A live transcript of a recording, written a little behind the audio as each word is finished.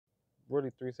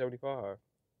really $3.75.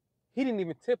 He didn't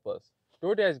even tip us.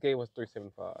 DoorDash gave us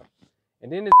 $3.75.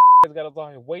 And then this has got us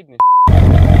out here waiting and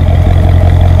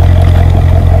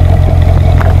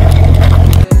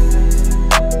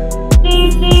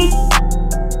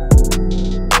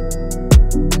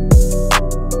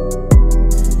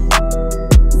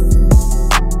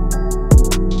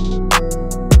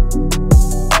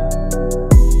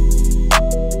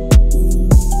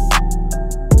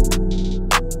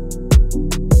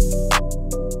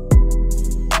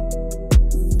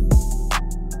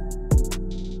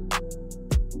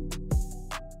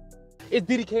It's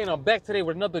DDK and I'm back today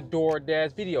with another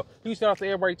DoorDash video. Huge shout out to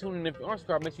everybody tuning in. If you aren't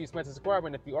subscribed, make sure you smash the subscribe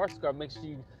button. If you are subscribed, make sure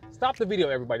you stop the video,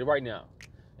 everybody, right now.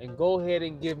 And go ahead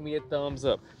and give me a thumbs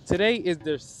up. Today is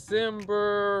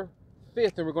December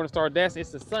 5th and we're going to start Dash.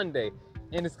 It's a Sunday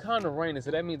and it's kind of raining.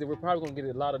 So that means that we're probably going to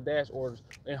get a lot of Dash orders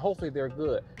and hopefully they're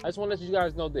good. I just want to let you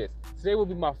guys know this. Today will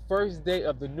be my first day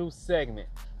of the new segment.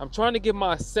 I'm trying to get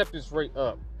my acceptance rate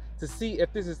up to see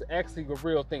if this is actually a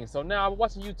real thing. So now I'm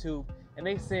watching YouTube and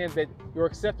they saying that your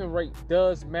acceptance rate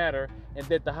does matter and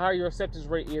that the higher your acceptance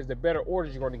rate is, the better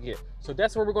orders you're going to get. So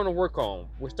that's what we're going to work on.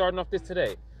 We're starting off this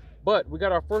today. But we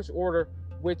got our first order,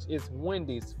 which is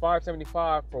Wendy's,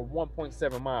 $5.75 for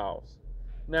 1.7 miles.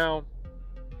 Now,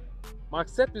 my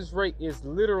acceptance rate is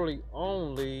literally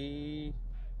only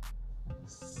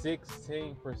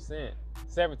 16%,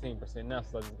 17% now,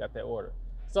 so I just got that order.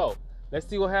 So, let's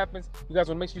see what happens. You guys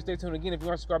want to make sure you stay tuned. Again, if you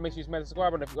aren't subscribed, make sure you smash the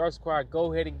subscribe button. If you are subscribed,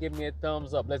 go ahead and give me a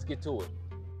thumbs up. Let's get to it.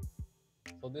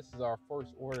 So this is our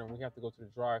first order, and we have to go to the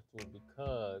drive-thru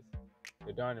because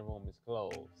the dining room is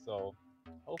closed. So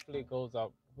hopefully it goes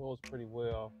pretty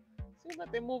well. Seems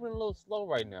like they're moving a little slow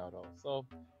right now, though. So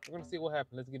we're gonna see what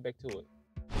happens. Let's get back to it.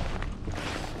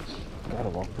 Gotta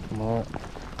walk the mud.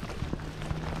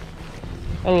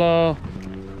 Hello.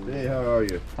 Hey, how are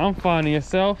you? I'm fine. And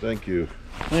yourself? Thank you.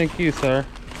 Thank you, sir.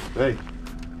 Hey.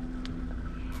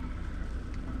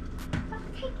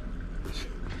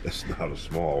 That's not a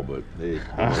small, but hey,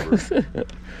 whatever.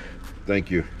 Thank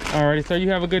you. Alrighty, sir. You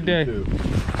have a good day. You too.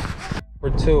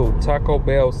 Number 2, Taco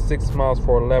Bell, 6 miles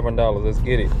for $11. Let's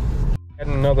get it. Add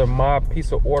another mob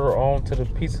pizza order on to the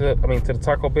to the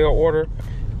Taco Bell order.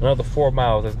 Another 4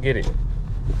 miles. Let's get it.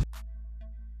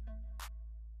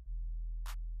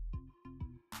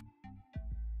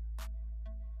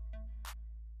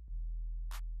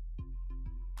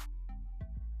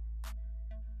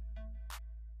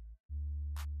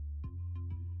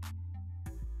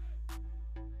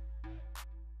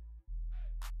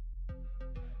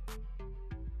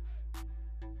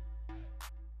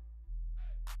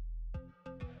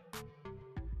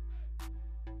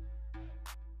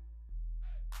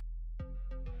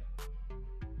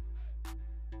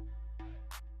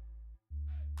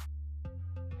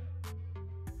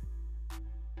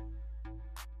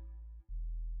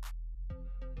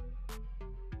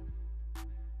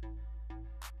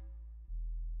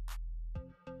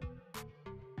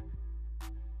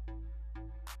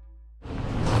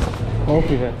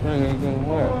 Hopefully that thing ain't gonna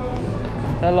work.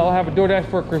 Hello, I have a DoorDash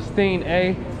for Christine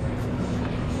A.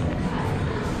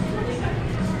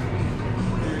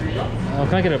 Oh,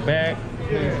 can I get a bag?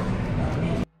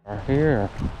 Right here.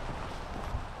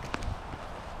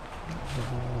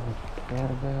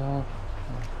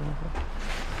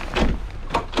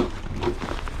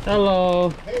 Hello.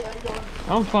 Hey, how you doing?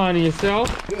 I'm fine, and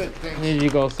yourself? Good, thanks. Here you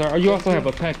go, sir. Oh, you also have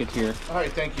a package here. All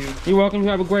right, thank you. You're welcome. You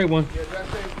have a great one. Yeah,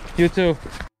 that's it. You too.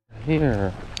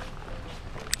 Here.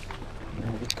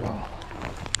 There we go.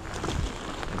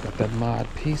 Got that mod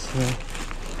pizza.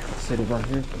 Set it right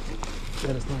here.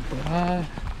 Let us know for the eye.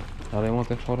 Oh, they want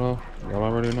that photo. Y'all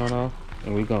already know though.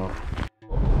 And we gone.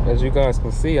 As you guys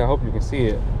can see, I hope you can see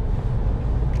it.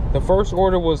 The first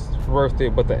order was worth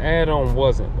it, but the add-on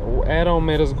wasn't. The add-on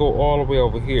made us go all the way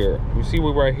over here. You see,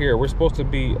 we're right here. We're supposed to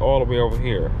be all the way over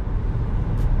here.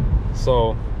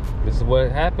 So this is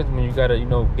what happens when you gotta,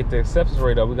 get the acceptance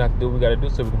rate up. We got to do what we gotta do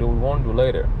so we can do what we want to do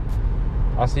later.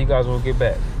 I'll see you guys when we get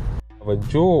back. I have a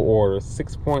jewel order,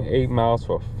 6.8 miles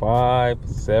for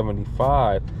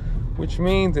 $5.75, which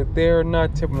means that they're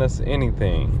not tipping us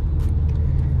anything.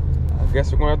 I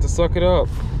guess we're gonna have to suck it up.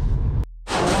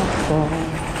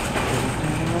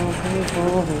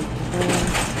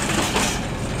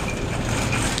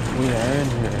 We are in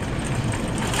here.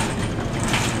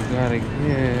 We gotta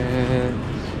get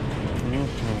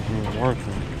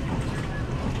working.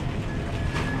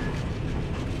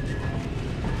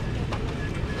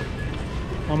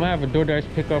 I'm gonna have a DoorDash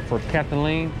pickup for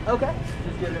Kathleen. Okay.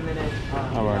 Just give it a minute.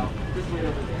 All right. Just wait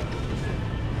over there.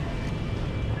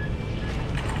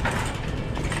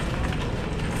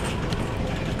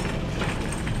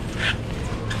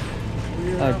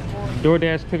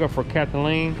 DoorDash pickup for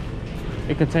Kathleen.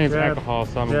 It contains alcohol,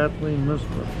 so I'm Kathleen Mister.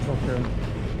 Okay.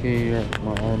 here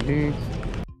my ID.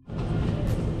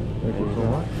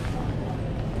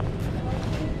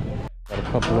 Got a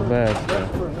couple of bags there.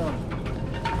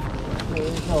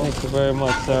 Thank you very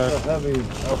much, sir.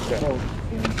 Okay.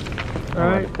 All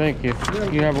right. Thank you.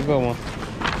 You have a good one.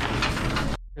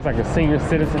 It's like a senior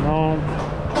citizen home.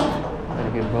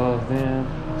 Gotta get buzzed in.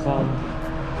 Something.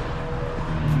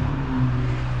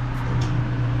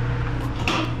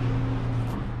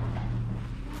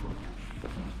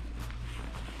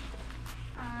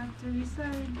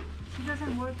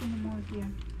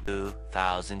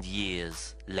 2,000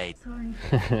 years later. Sorry.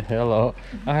 Hello.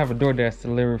 I have a DoorDash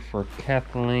delivery for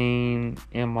Kathleen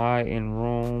MI in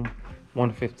room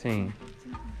 115.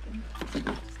 Just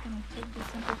gonna check the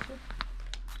temperature.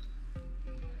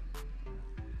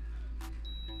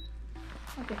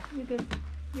 Okay,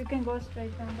 you can go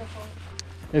straight down the hall.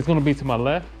 It's gonna be to my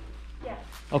left? Yeah.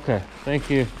 Okay, thank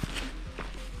you.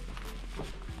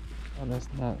 Oh, that's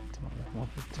not to my left,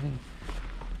 115.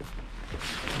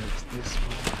 It's this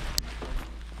one.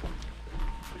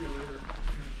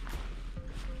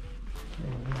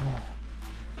 There we go.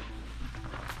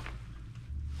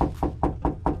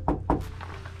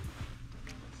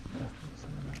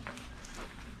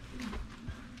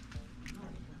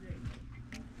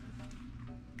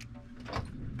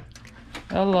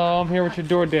 Hello, I'm here with your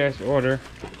DoorDash order.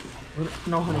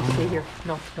 No, honey, stay here.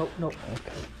 No, no, no.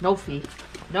 Okay. No fee.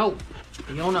 No.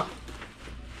 Fiona.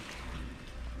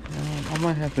 I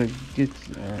might have to get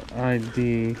your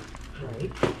ID.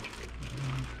 Right.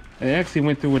 It actually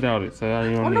went through without it, so I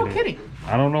don't Oh, need no it. kidding.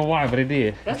 I don't know why, but it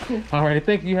did. That's cool. All right,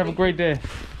 thank you. You have a great day.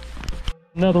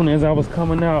 Another one as I was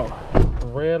coming out.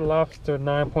 Red Lobster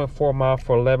 9.4 mile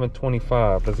for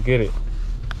 $11.25. Let's get it.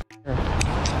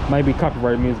 Might be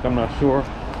copyright music, I'm not sure.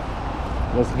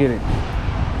 Let's get it.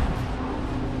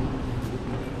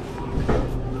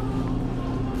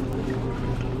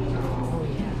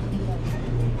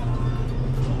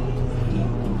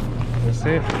 That's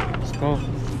it. Let's go.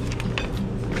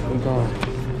 We're going.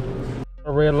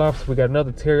 Red Lobster, we got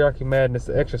another teriyaki madness,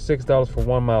 extra $6 for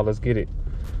 1 mile. Let's get it.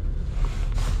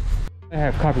 They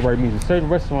have copyright music. Certain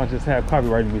restaurants just have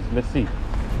copyright music. Let's see.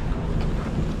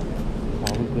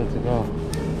 Oh, we good to go.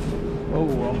 Oh,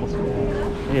 almost.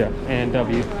 Yeah, and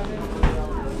W.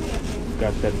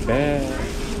 Got that bag.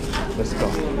 Let's go.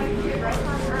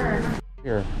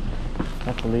 Here.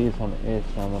 I believe it's on the edge,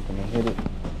 so I'm not gonna hit it.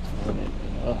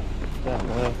 That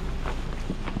way.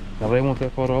 Now they want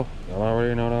that photo. Y'all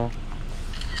already know though.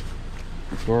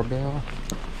 Doorbell.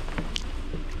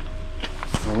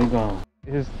 Where we going?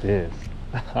 What is this?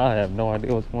 I have no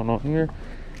idea what's going on here.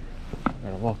 I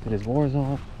gotta walk through this war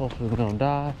zone. Hopefully we're gonna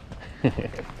die.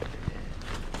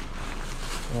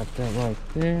 Got that right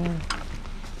there.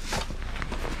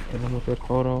 Hit them with that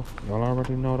photo. Y'all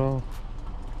already know though.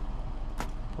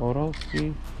 Photo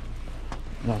ski.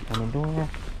 Knock on the door.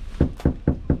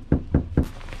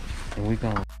 And we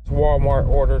gone. Walmart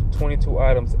order 22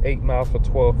 items, 8 miles for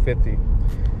 $12.50.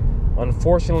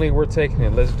 Unfortunately, we're taking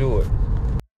it. Let's do it.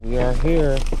 We are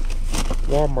here.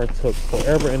 Walmart took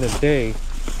forever in a day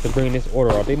to bring this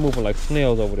order out. They moving like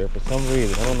snails over there for some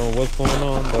reason. I don't know what's going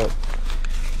on, but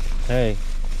hey,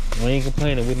 we ain't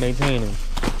complaining. We maintaining.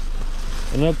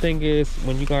 Another thing is,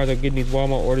 when you guys are getting these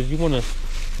Walmart orders, you want to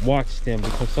watch them,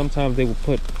 because sometimes they will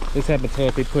put, this happened to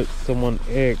us, they put someone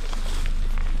eggs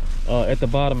at the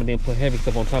bottom and then put heavy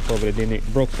stuff on top of it, and then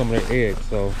it broke some of their eggs.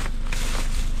 So,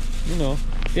 you know,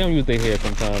 they don't use their head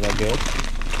sometimes, I guess,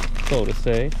 so to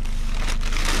say.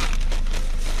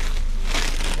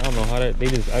 I don't know how that, they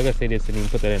just, I guess they just didn't even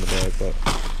put that in the bag, but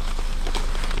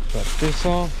drop this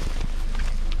off.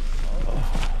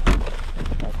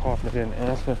 I called and didn't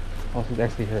answer. Oh, she's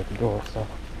actually here at the door, so.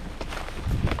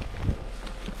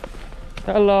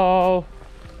 Hello.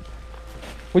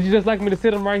 Would you just like me to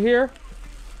sit them right here?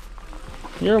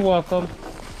 You're welcome.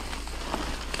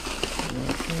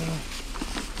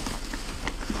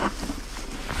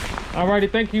 Alrighty,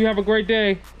 thank you. Have a great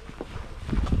day.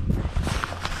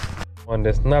 One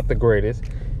that's not the greatest.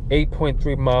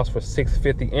 8.3 miles for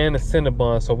 $6.50 and a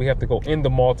Cinnabon, so we have to go in the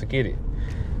mall to get it.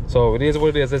 So it is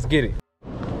what it is. Let's get it.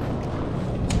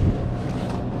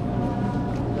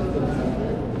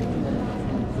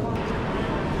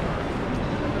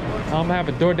 I'm gonna have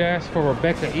a DoorDash for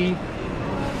Rebecca E. Give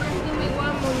me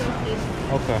one moment, please.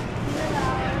 Okay.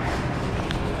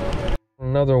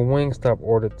 Another Wingstop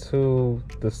order to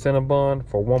the Cinnabon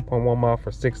for 1.1 mile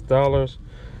for $6.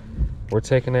 We're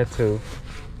taking that too.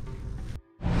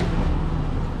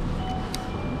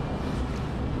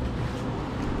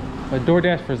 A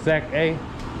DoorDash for Zach A.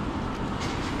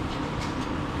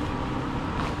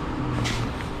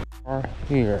 are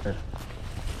here.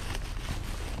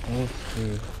 Let's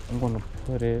see. I'm gonna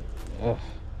put it.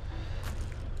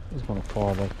 It's gonna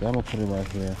fall like that. I'm gonna put it right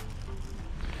here.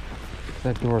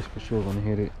 That door is for sure gonna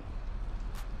hit it.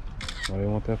 Oh, they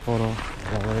want that photo?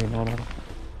 I already know that.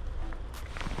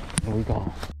 Here we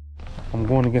go. I'm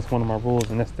going against one of my rules,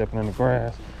 and that's stepping in the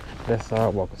grass. That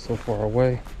sidewalk is so far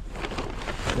away.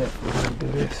 Yeah, we're gonna do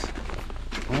this.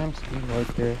 I'm speed right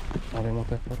there. Oh, they want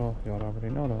that photo. Y'all already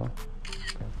know though.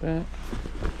 Got that.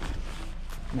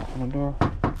 Knock on the door.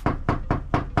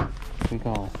 We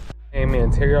gone.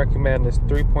 Amen. Teriyaki Madness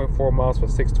 3.4 miles for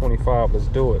 $6.25. Let's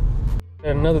do it.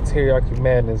 And another Teriyaki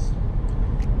Madness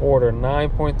order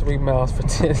 9.3 miles for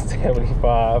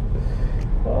 $10.75.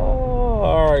 Oh,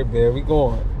 all right, man. We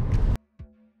going.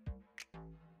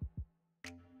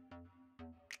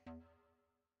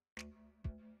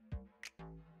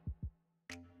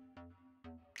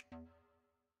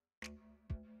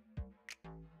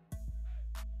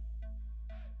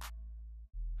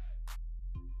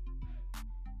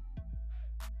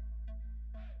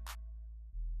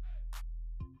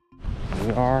 We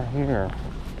are here.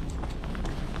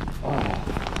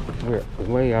 Oh, we're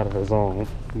way out of the zone,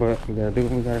 but we gotta do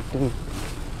what we gotta do.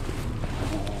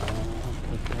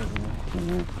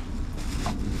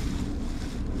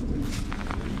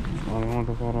 I don't want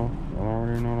the photo. I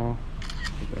already know though.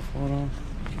 Get that photo.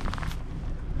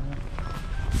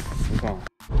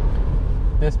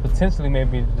 This potentially may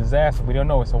be a disaster. We don't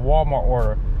know. It's a Walmart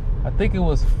order. I think it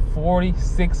was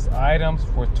 46 items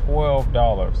for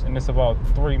 $12, and it's about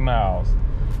 3 miles.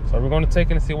 So we're going to take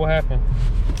it and see what happens.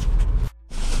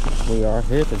 We are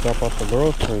here to drop off the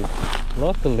groceries.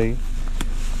 Luckily,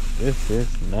 this is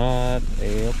not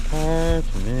an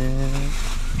apartment.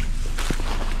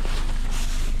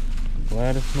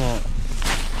 Glad it's not.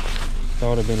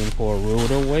 Thought I'd been in for a rude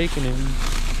awakening.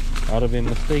 I'd have been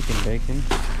mistaken, bacon.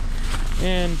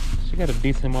 And she got a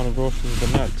decent amount of groceries,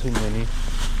 but not too many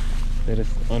that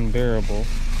it's unbearable.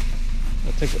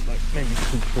 I'll take it like maybe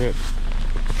 2 trips.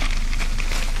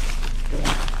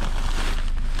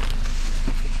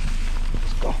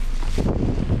 Let's go.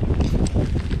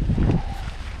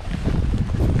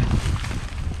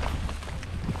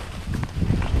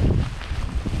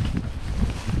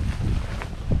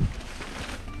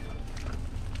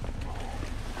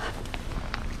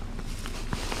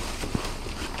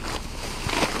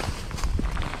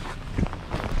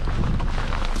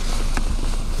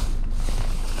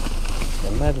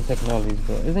 Imagine taking all these,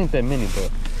 but it ain't that many,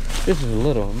 but this is a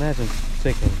little. Imagine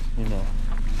taking, you know,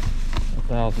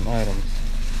 1,000 items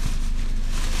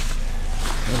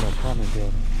in an apartment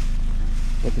building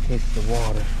with the cases of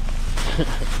water.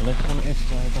 Unless on the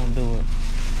inside, don't do it.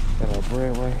 Got our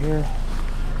bread right here,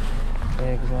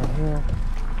 eggs right here.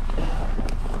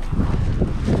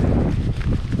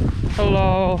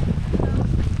 Hello.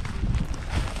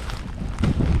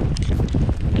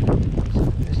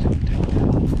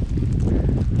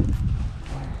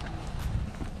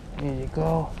 Here you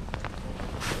go.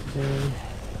 Then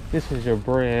this is your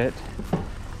bread.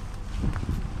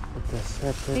 Put that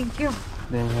separate. Thank you.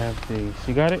 Then we have these.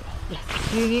 You got it? Yes.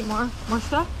 Do you need more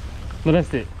stuff? No,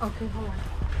 that's it. Okay, hold on.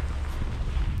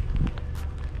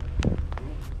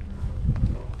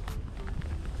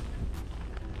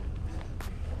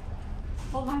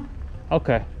 Hold on.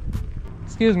 Okay.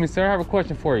 Excuse me, sir. I have a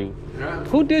question for you. Yeah,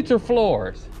 Who did your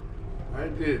floors? I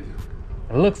did.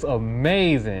 It looks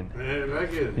amazing. I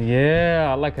like it. Yeah,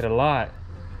 I like it a lot.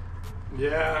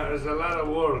 Yeah, it's a lot of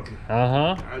work.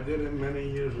 Uh-huh. I did it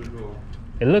many years ago.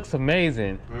 It looks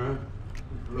amazing. Huh?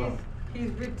 Look.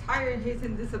 He's retired. He's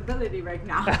in disability right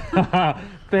now.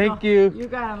 Thank you. You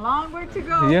got a long way to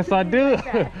go. Yes, to I be do.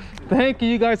 like that. Thank you.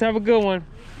 You guys have a good one.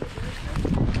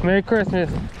 Merry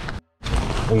Christmas.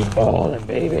 We balling,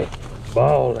 baby.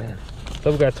 Balling.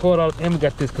 So we got $12 and we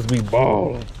got this because we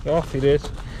balling. Y'all see this?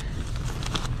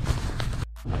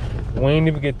 We ain't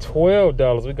even get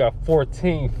 $12. We got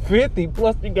 $14.50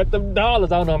 plus we got them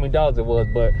dollars. I don't know how many dollars it was,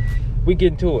 but we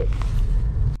getting to it.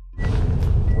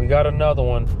 We got another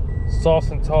one.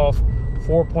 Sauce and Toss,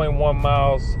 4.1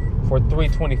 miles for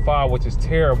 $3.25, which is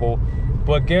terrible.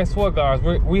 But guess what, guys?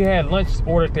 We had lunch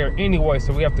ordered there anyway,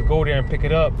 so we have to go there and pick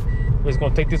it up. We're just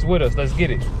gonna take this with us. Let's get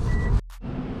it. This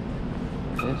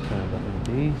sounds looking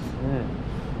decent.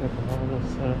 Got the whole little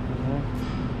setup in there.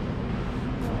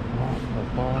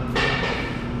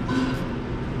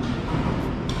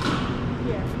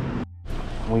 Yeah.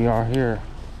 We are here.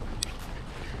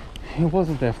 It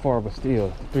wasn't that far, but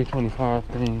still, the $3.25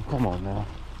 thing. Come on now.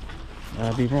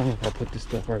 I'd be wrong if I put this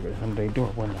stuff right behind the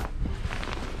door window.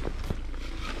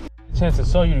 Chance to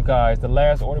show you guys the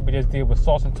last order we just did with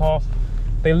Sauce and Toss.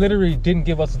 They literally didn't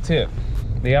give us a tip.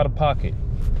 They out of pocket.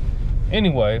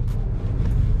 Anyway,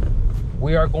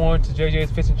 we are going to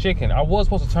JJ's Fish and Chicken. I was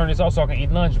supposed to turn this off so I can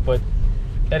eat lunch, but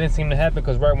that didn't seem to happen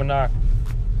because right when I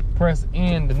pressed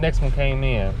in, the next one came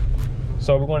in.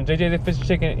 So we're going to JJ's Fish and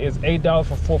Chicken. It's $8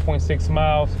 for 4.6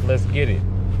 miles. Let's get it.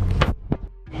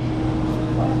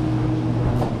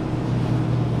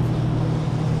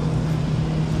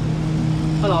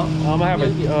 Hello. I'm gonna have a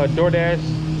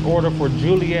DoorDash order for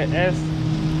Juliet S.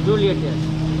 Juliet, yes.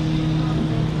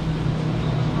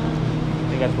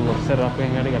 They got the little setup in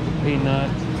here. They got the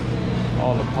peanuts,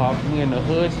 all the pop. We in the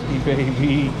hood,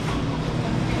 baby.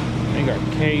 They got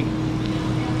cake,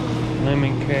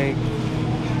 lemon cake,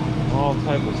 all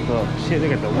type of stuff. Shit, they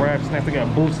got the wrap snacks. They got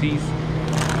Boosties,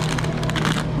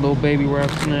 little baby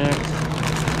wrap snacks,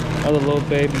 other little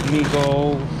baby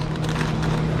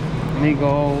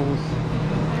Migos.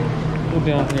 Who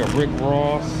down here? Rick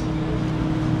Ross. I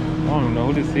don't even know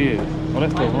who this is. Oh,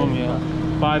 that's the Romeo.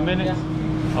 5 minutes?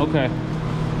 Okay.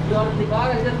 You are in the car,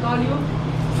 I just call you?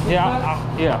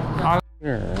 Yeah,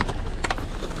 here.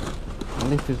 At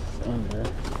least it's under.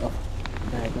 Oh,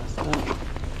 bag of stuff.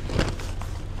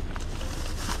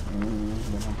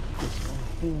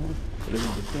 Put it in the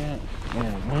back.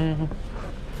 Yeah, oh,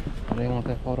 they want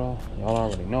that photo? Y'all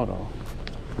already know though.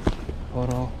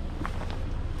 Photo.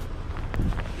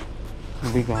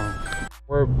 We gone.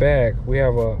 We're back. We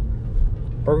have a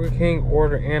Burger King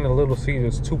order and a Little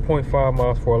Caesars, 2.5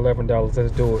 miles for $11.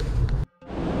 Let's do it.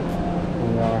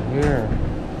 We are here.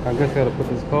 I guess I gotta put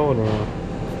this code in.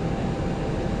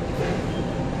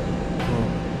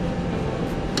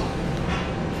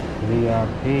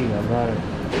 VIP, I got it.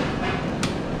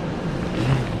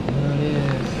 There it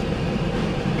is.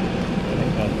 They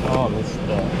got all this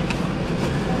stuff.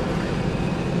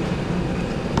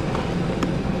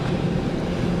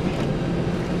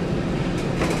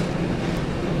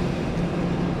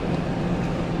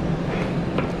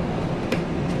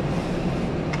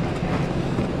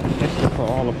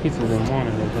 All the pizzas in one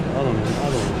and then put the other one in the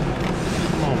other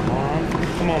one. Come on, Mom.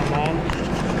 Come on, Mom.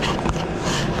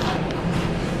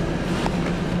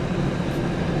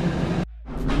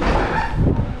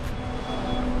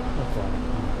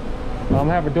 I'm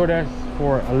gonna have a DoorDash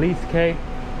for Elise K.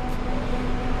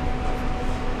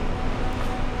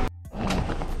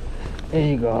 There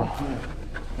you go.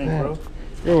 Thanks, bro.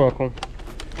 You're welcome.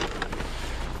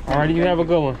 Alrighty, you have a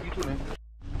good one. You too, man.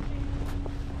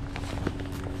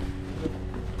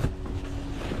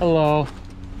 Hello.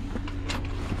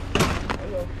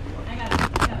 Hello.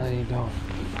 How you doing?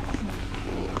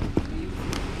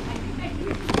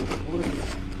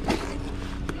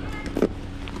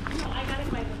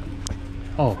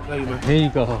 Oh, here you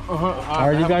go. All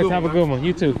right, you guys have a good one.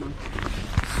 You too.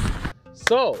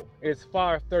 So it's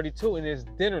 5:32 and it's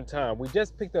dinner time. We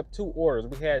just picked up 2 orders.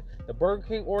 We had the Burger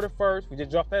King order first. We just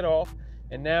dropped that off,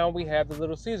 and now we have the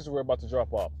Little Caesars we're about to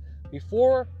drop off.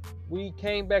 Before we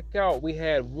came back out, we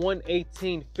had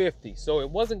 118.50, so it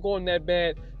wasn't going that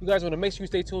bad. You guys want to make sure you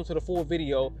stay tuned to the full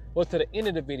video, or to the end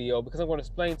of the video, because I'm going to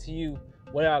explain to you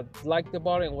what I liked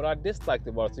about it and what I disliked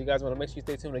about it. So you guys want to make sure you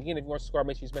stay tuned. Again, if you aren't subscribed,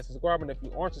 make sure you smash subscribe, and if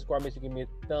you aren't subscribed, make sure you give me a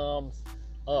thumbs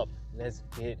up. Let's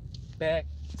get back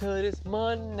to this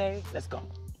Monday. Let's go.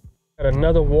 Got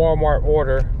another Walmart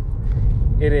order.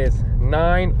 It is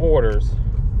 9 orders,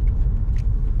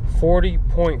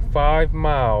 40.5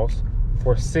 miles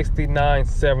for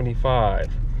 $69.75.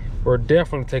 We're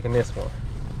definitely taking this one.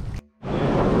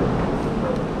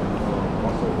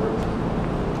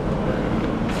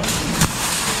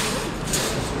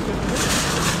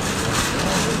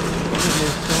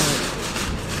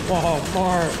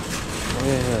 Walmart.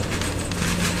 Yeah.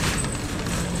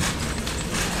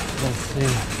 Let's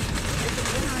see.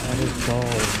 How this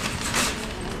goes.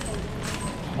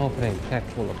 I hope it ain't packed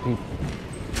full of people.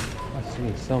 I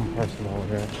see some person over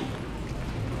there.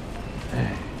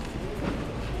 Alright.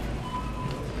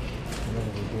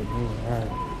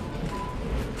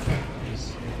 Let's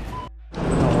see.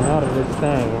 Coming out of this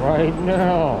thing right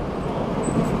now.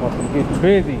 About to get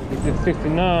busy. It's at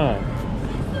 69.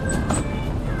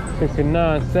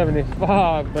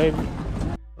 69.75, baby.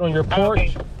 On your porch?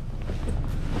 Okay.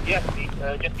 Yes, please.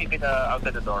 Just keep it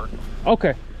outside the door.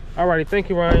 Okay. Alrighty. Thank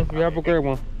you, Ryan. You have a great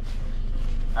one.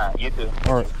 You too.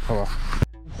 Alright. Bye-bye.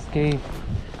 Escape.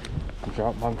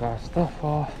 Drop my guy's stuff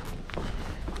off.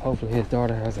 Hopefully his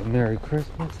daughter has a Merry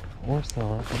Christmas or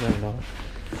son. I don't know.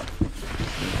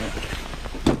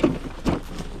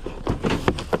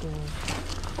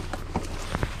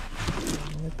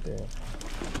 Right there.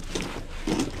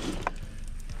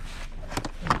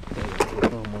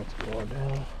 So much going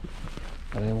down.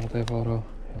 I didn't want that photo.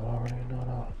 You already know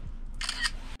that.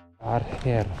 Out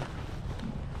here.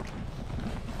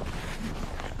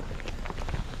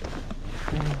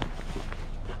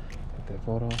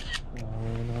 photo.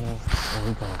 There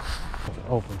we go.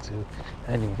 Open too.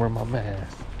 I didn't even wear my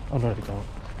mask. Oh no, they don't.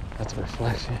 That's a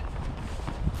reflection.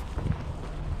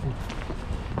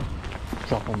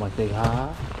 Drop them like they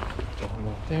high. Drop them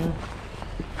up there.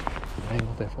 I ain't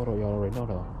want that photo, y'all already know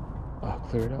though. I'll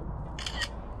clear it up.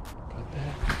 Got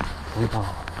that. We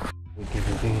gone. We give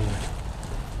it in.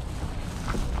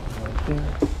 Right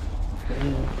there.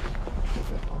 Bam. Get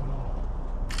that photo.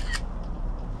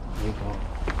 We gone.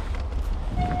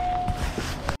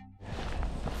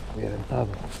 We had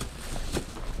another.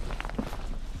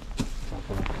 Drop it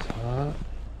like it's hot.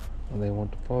 When they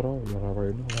want the photo, y'all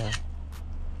already know that.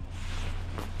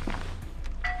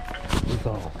 We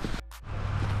gone.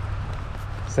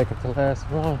 Second to last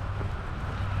one.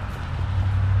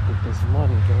 Get this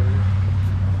money, baby.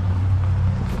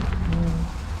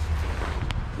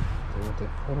 They want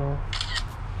that photo.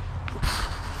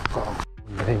 Go,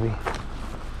 baby.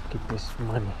 Get this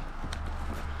money.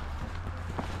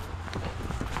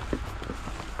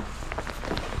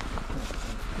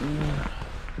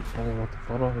 I don't want the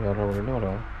photo. Y'all already know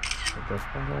though. Get that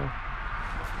photo.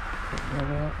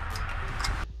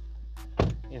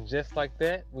 And just like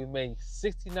that, we made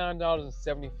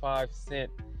 $69.75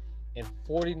 in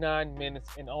 49 minutes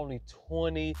and only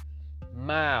 20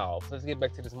 miles. Let's get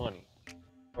back to this money.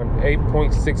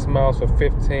 8.6 miles for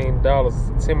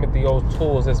 $15. Timothy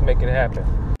O'Tools, let's make it happen.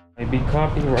 Maybe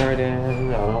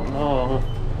copywriting, I don't know.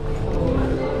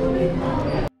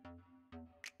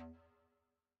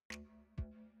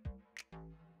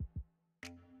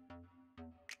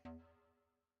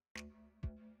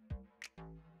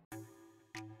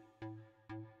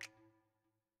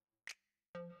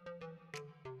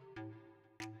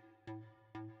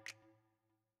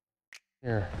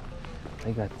 Here,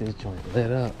 they got this joint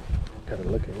lit up. Gotta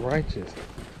look at righteous.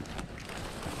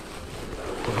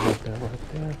 Put that right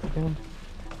there for them.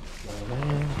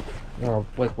 Oh,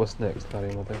 wait, what's next? I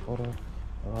didn't want that photo.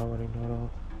 I already know that.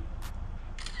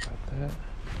 Got that.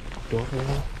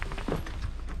 Doorbell.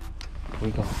 We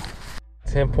go.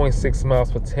 10.6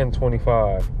 miles for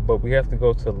 $10.25, but we have to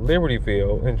go to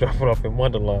Libertyville and drop it off in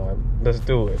Wonderland. Let's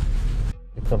do it.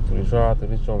 We come to the drive-thru.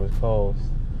 This joint is closed.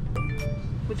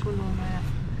 Which one am I at?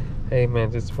 Hey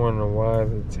man, just wondering why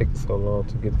does it take so long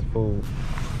to get the food?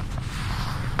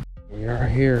 We are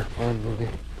here finally.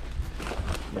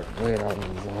 Way out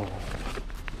in the zone.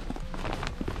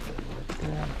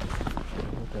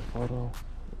 With that photo,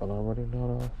 I already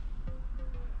know that.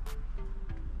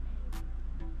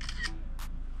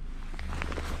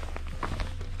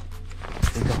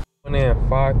 We got one in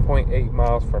 5.8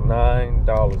 miles for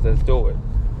 $9. Let's do it.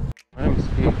 I'm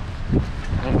speed.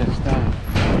 Understand.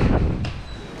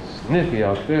 Sniffy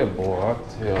out there, boy, I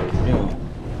tell you.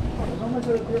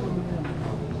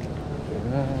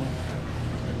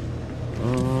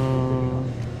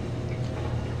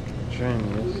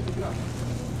 Jamie.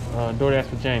 DoorDash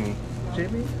for Jamie.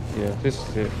 Jamie? Yeah, this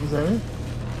is it. Is that it?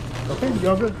 Okay,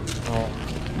 y'all good?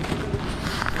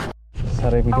 That's how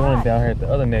they be doing down here at the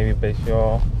other Navy base,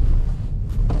 y'all.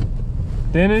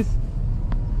 Dennis?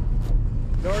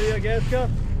 Doria, gas cup?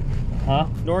 Huh?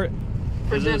 Doria?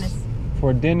 For Dennis.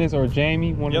 For Dennis or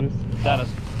Jamie? One of us? Dennis.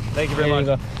 Thank you very much.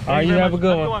 All right, you have a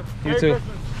good one. You too.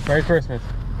 Merry Christmas.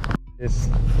 It's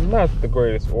not the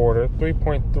greatest order.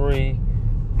 3.3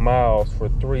 miles for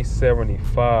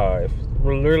 $3.75.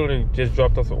 We literally just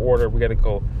dropped us an order. We got to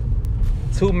go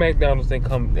to McDonald's and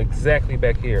come exactly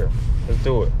back here. Let's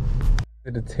do it.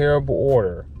 It's a terrible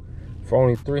order for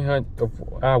only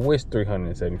I wish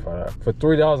 $375 for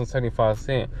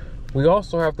 $3.75. We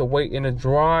also have to wait in a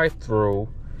drive-through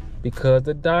because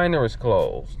the diner is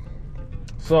closed.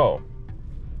 So,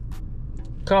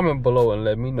 comment below and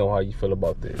let me know how you feel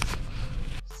about this.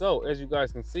 So, as you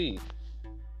guys can see,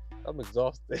 I'm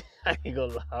exhausted. I ain't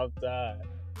gonna lie, I'm tired.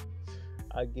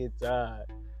 I get tired.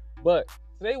 But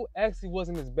today actually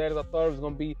wasn't as bad as I thought it was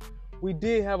gonna be. We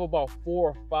did have about 4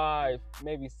 or 5,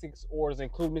 maybe 6 orders,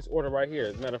 including this order right here.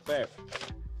 As a matter of fact,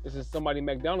 this is somebody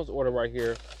McDonald's order right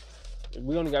here.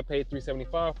 We only got paid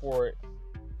 $3.75 for it.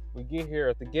 We get here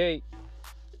at the gate,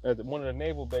 at one of the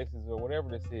naval bases or whatever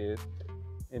this is,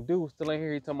 and dude still ain't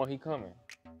here. He talking about he coming.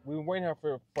 We've been waiting out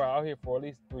here for at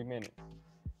least 3 minutes.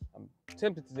 I'm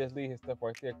tempted to just leave his stuff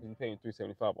right there because he paid me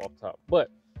 $3.75 off top.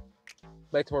 But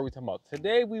back to what we're talking about.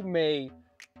 Today we made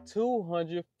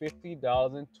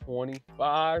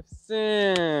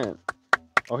 $250.25.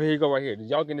 Oh, here you go right here. Did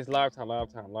y'all get this live time? Oh,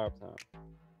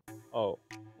 what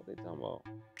they talking about?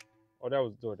 Oh, that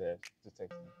was DoorDash. Just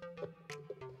text me.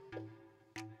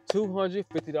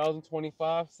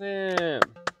 $250.25.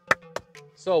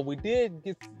 So we did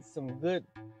get some good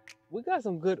we got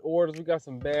some good orders, we got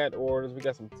some bad orders, we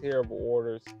got some terrible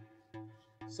orders.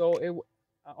 So it,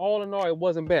 all in all, it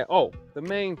wasn't bad. Oh, the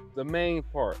main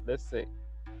part. Let's see.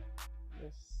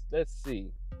 Let's see.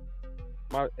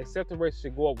 My acceptance rate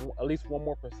should go up at least 1%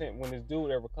 more when this dude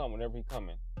whenever he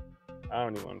coming. I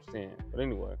don't even understand. But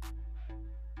anyway,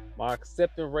 my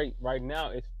acceptance rate right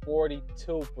now is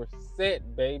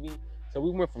 42%, baby. So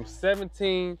we went from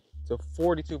 17 to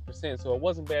 42%. So it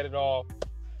wasn't bad at all.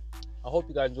 I hope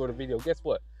you guys enjoyed the video. Guess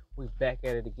what? We're back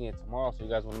at it again tomorrow. So you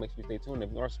guys want to make sure you stay tuned.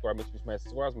 If you aren't subscribed, make sure you smash the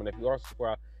subscribe button. If you are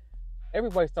subscribed,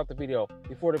 everybody stop the video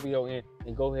before the video ends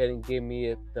and go ahead and give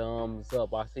me a thumbs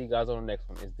up. I'll see you guys on the next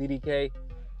one. It's DDK,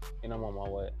 and I'm on my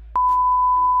way.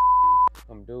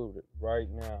 Come do it right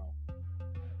now.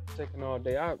 Taking all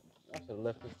day. I should have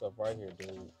left this stuff right here,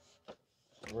 dude.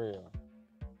 For real.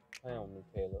 Play on me,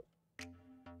 Caleb.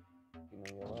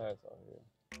 Getting your ass out here.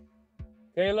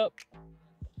 Caleb.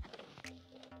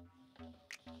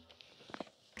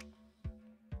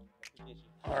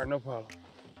 All right, no problem.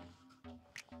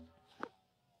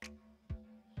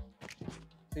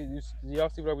 See, y'all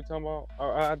see what I be talking about?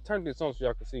 I turned this on so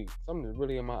y'all can see. Something is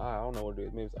really in my eye. I don't know what it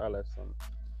is. Maybe it's eyelash or something.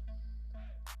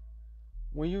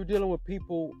 When you're dealing with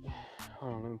people,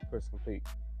 hold on, let me press complete.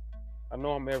 I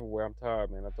know I'm everywhere. I'm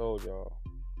tired, man. I told y'all.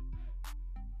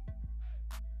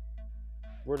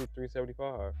 Really,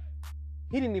 $3.75.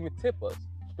 He didn't even tip us.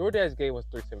 DoorDash gave us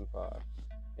 $3.75,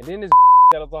 and then this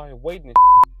that was out here waiting.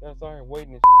 That was out here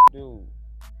waiting. Dude,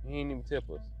 he didn't even tip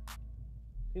us.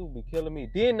 People be killing me.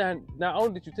 Then not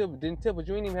only did you tip, didn't tip us,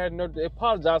 you ain't even had no to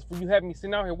apologize for you having me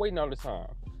sitting out here waiting all this time.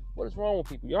 What is wrong with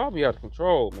people? Y'all be out of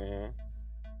control, man.